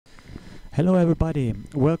Hello everybody,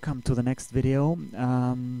 welcome to the next video.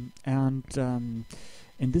 In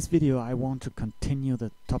this video I want to continue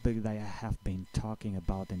the topic that I have been talking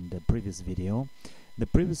about in the previous video. The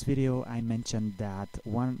previous video I mentioned that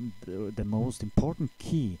the most important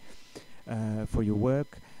key for your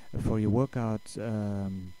workout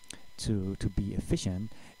to be efficient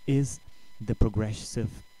is the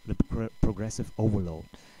progressive overload.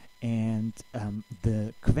 And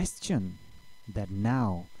the question that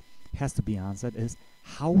now has to be answered is,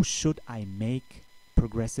 how should I make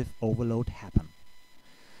progressive overload happen?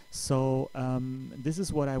 So this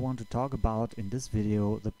is what I want to talk about in this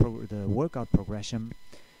video, the workout progression.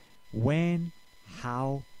 When,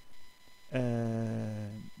 how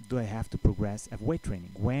do I have to progress at weight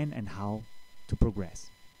training? When and how to progress?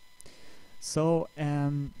 So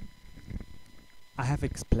I have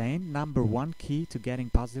explained, number one key to getting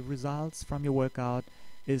positive results from your workout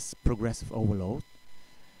is progressive overload.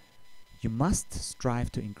 You must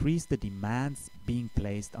strive to increase the demands being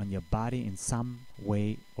placed on your body in some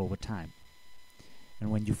way over time.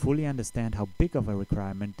 And when you fully understand how big of a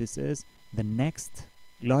requirement this is, the next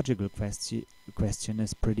logical question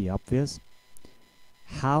is pretty obvious.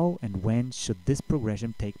 How and when should this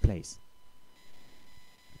progression take place?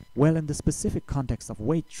 Well, in the specific context of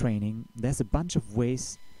weight training, there's a bunch of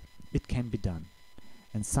ways it can be done,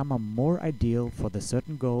 and some are more ideal for the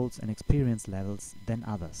certain goals and experience levels than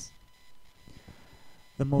others.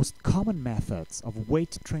 The most common methods of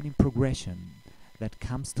weight training progression that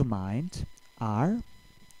comes to mind are: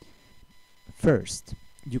 first,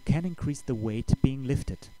 you can increase the weight being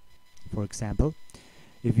lifted. For example,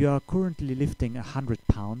 if you are currently lifting 100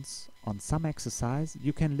 pounds on some exercise,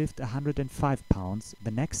 you can lift 105 pounds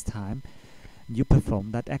the next time you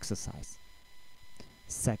perform that exercise.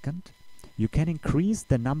 Second, you can increase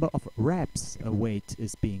the number of reps a weight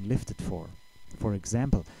is being lifted for. For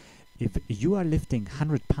example, if you are lifting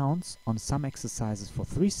 100 pounds on some exercises for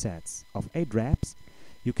 3 sets of 8 reps,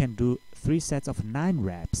 you can do 3 sets of 9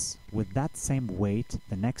 reps with that same weight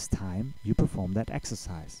the next time you perform that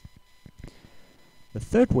exercise. The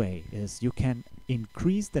third way is you can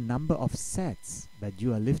increase the number of sets that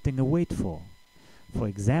you are lifting a weight for. For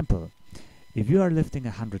example, if you are lifting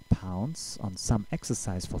 100 pounds on some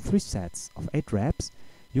exercise for 3 sets of 8 reps,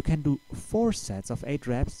 you can do 4 sets of 8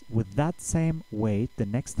 reps with that same weight the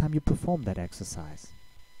next time you perform that exercise.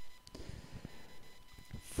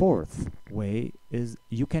 Fourth way is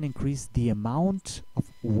you can increase the amount of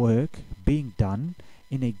work being done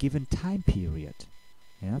in a given time period.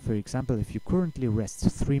 For example, if you currently rest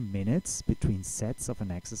 3 minutes between sets of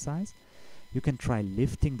an exercise, you can try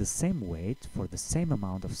lifting the same weight for the same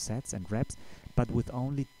amount of sets and reps, but with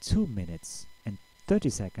only 2 minutes and 30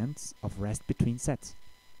 seconds of rest between sets.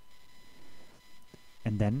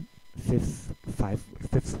 And then fifth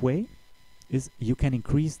way is you can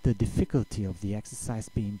increase the difficulty of the exercise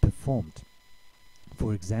being performed.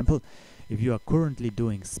 For example, if you are currently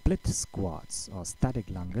doing split squats or static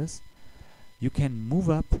lunges, you can move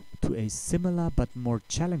up to a similar but more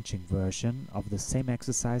challenging version of the same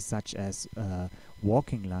exercise, such as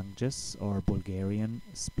walking lunges or Bulgarian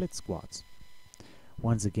split squats.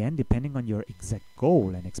 Once again, depending on your exact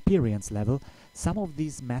goal and experience level, some of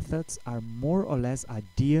these methods are more or less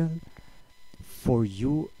ideal for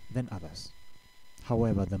you than others.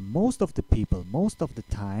 However, most of the people, most of the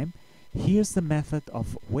time, here's the method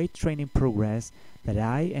of weight training progress that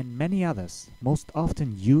I and many others most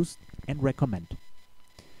often use and recommend.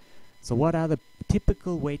 So what are the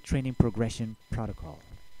typical weight training progression protocol?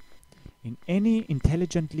 In any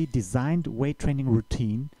intelligently designed weight training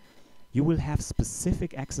routine, you will have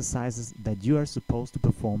specific exercises that you are supposed to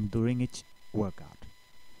perform during each workout.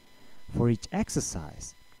 For each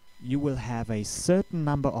exercise, you will have a certain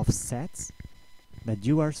number of sets that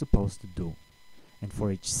you are supposed to do. And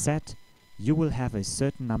for each set, you will have a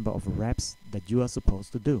certain number of reps that you are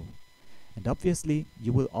supposed to do. And obviously,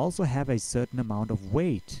 you will also have a certain amount of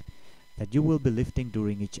weight that you will be lifting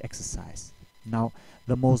during each exercise. Now,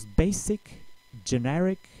 the most basic,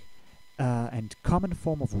 generic, and common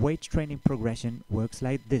form of weight training progression works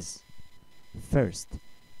like this. First,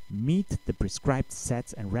 meet the prescribed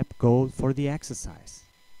sets and rep goal for the exercise.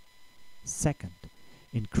 Second,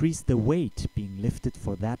 increase the weight being lifted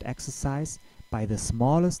for that exercise by the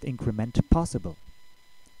smallest increment possible.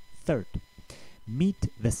 Third, meet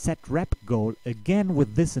the set rep goal again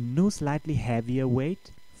with this new slightly heavier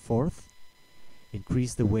weight. Fourth,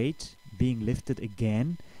 increase the weight being lifted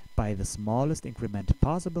again by the smallest increment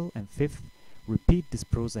possible. And fifth, repeat this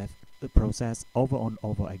process over and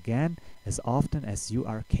over again as often as you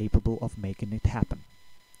are capable of making it happen.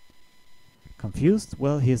 Confused?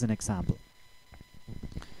 Well, here's an example.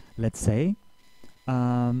 let's say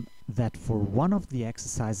that for one of the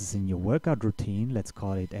exercises in your workout routine, let's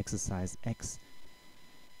call it exercise X,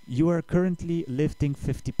 you are currently lifting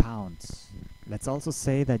 50 pounds. Let's also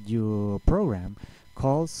say that your program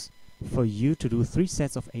calls for you to do 3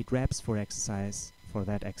 sets of 8 reps for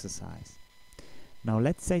that exercise. Now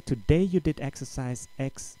let's say today you did exercise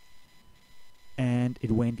X and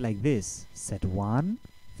it went like this. Set 1,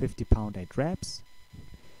 50 pound 8 reps.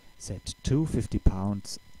 Set 2, 50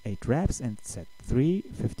 pounds 8 reps, and set 3,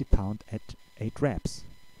 50 pound at 8 reps.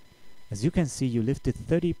 As you can see, you lifted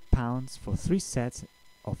 30 pounds for 3 sets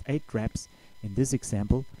of 8 reps in this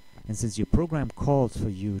example, and since your program calls for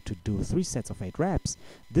you to do 3 sets of 8 reps,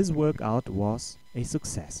 this workout was a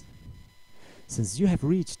success. Since you have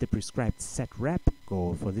reached the prescribed set rep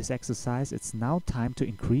goal for this exercise, it's now time to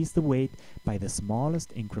increase the weight by the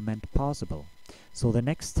smallest increment possible. So the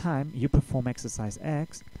next time you perform exercise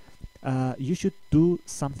X, you should do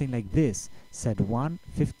something like this. Set 1,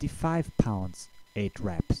 55 pounds, 8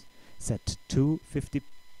 reps. Set 2,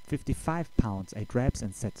 55 pounds, 8 reps.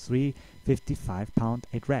 And set 3, 55 pound,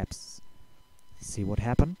 8 reps. See what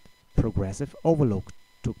happened? Progressive overload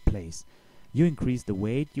took place. You increased the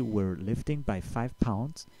weight you were lifting by 5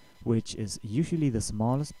 pounds, which is usually the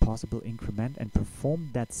smallest possible increment, and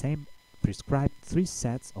performed that same prescribed 3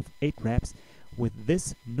 sets of 8 reps with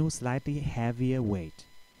this new slightly heavier weight.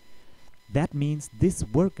 That means this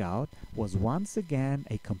workout was once again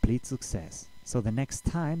a complete success. So the next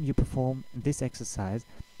time you perform this exercise,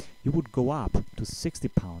 you would go up to 60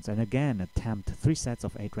 pounds and again attempt 3 sets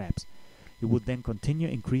of 8 reps. You would then continue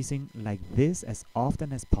increasing like this as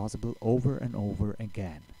often as possible over and over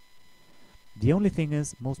again. The only thing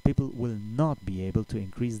is, most people will not be able to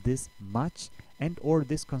increase this much and or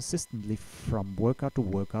this consistently from workout to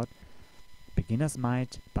workout. Beginners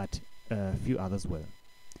might, but few others will.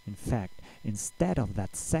 In fact, instead of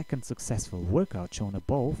that second successful workout shown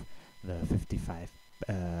above, the 55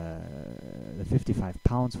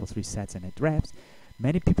 pounds for 3 sets and 8 reps,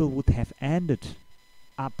 many people would have ended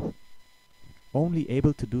up only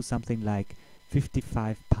able to do something like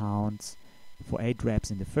 55 pounds for 8 reps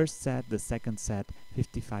in the first set, the second set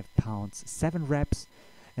 55 pounds 7 reps,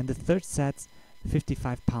 and the third set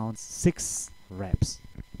 55 pounds 6 reps.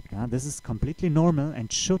 Now, this is completely normal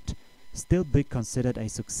and should still be considered a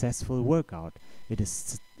successful workout. It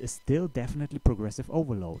is still definitely progressive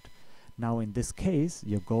overload. Now in this case,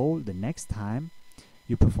 your goal the next time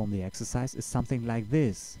you perform the exercise is something like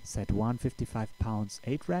this. Set 1, 55 pounds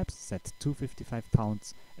 8 reps, set 2, 55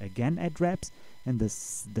 pounds again 8 reps, and the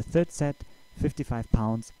third set 55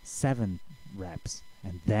 pounds 7 reps.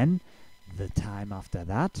 And then the time after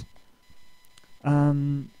that,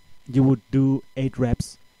 you would do 8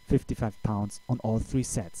 reps 55 pounds on all 3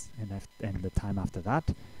 sets, and the time after that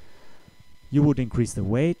you would increase the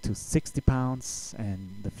weight to 60 pounds,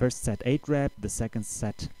 and the first set 8 reps, the second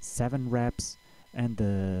set 7 reps, and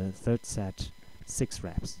the third set 6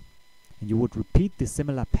 reps. And you would repeat the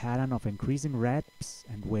similar pattern of increasing reps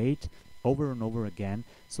and weight over and over again,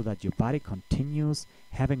 so that your body continues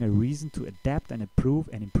having a reason to adapt and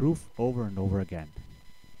improve over and over again.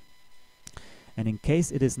 And in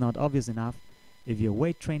case it is not obvious enough, if your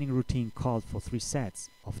weight training routine called for 3 sets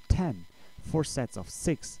of 10, 4 sets of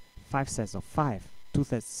 6, 5 sets of 5, 2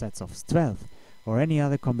 sets of 12, or any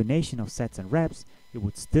other combination of sets and reps, you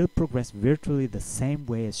would still progress virtually the same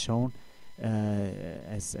way as shown,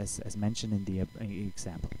 as mentioned in the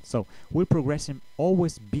example. So, will progression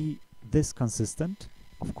always be this consistent?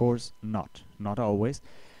 Of course not always.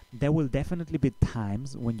 There will definitely be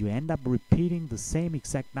times when you end up repeating the same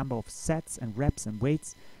exact number of sets and reps and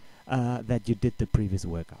weights that you did the previous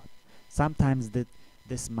workout. Sometimes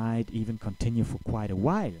this might even continue for quite a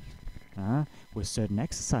while with certain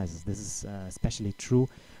exercises. This is especially true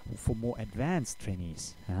for more advanced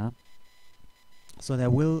trainees. So there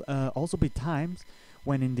will also be times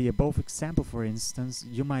when in the above example, for instance,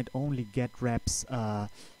 you might only get reps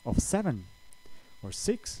of 7 or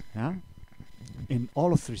 6 in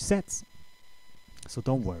all of 3 sets. So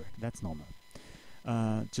don't worry, that's normal.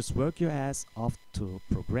 Just work your ass off to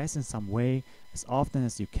progress in some way as often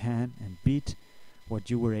as you can and beat what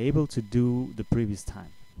you were able to do the previous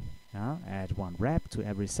time. Add 1 rep to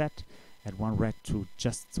every set, add 1 rep to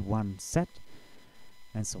just 1 set,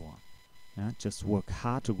 and so on. Just work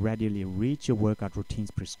hard to gradually reach your workout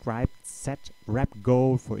routine's prescribed set rep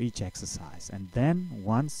goal for each exercise. And then,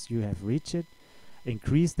 once you have reached it,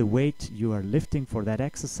 increase the weight you are lifting for that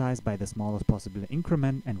exercise by the smallest possible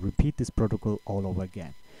increment and repeat this protocol all over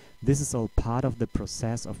again. This is all part of the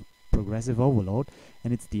process of progressive overload,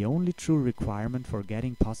 and it's the only true requirement for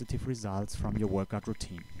getting positive results from your workout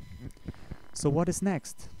routine. So what is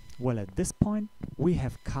next? Well, at this point, we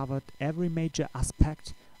have covered every major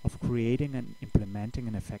aspect of creating and implementing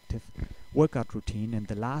an effective workout routine in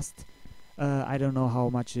the last, I don't know how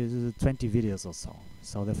much is it, 20 videos or so.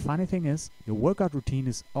 So the funny thing is, your workout routine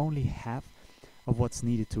is only half of what's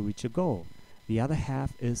needed to reach a goal. The other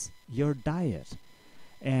half is your diet.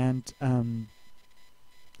 And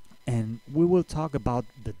we will talk about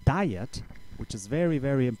the diet, which is very,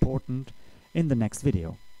 very important, in the next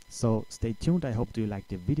video. So stay tuned. I hope you like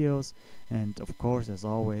the videos, and of course, as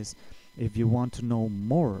always, if you want to know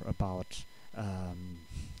more about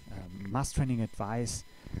mass training advice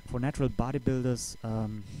for natural bodybuilders,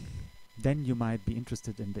 then you might be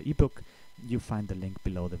interested in the ebook. You find the link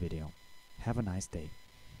below the video. Have a nice day.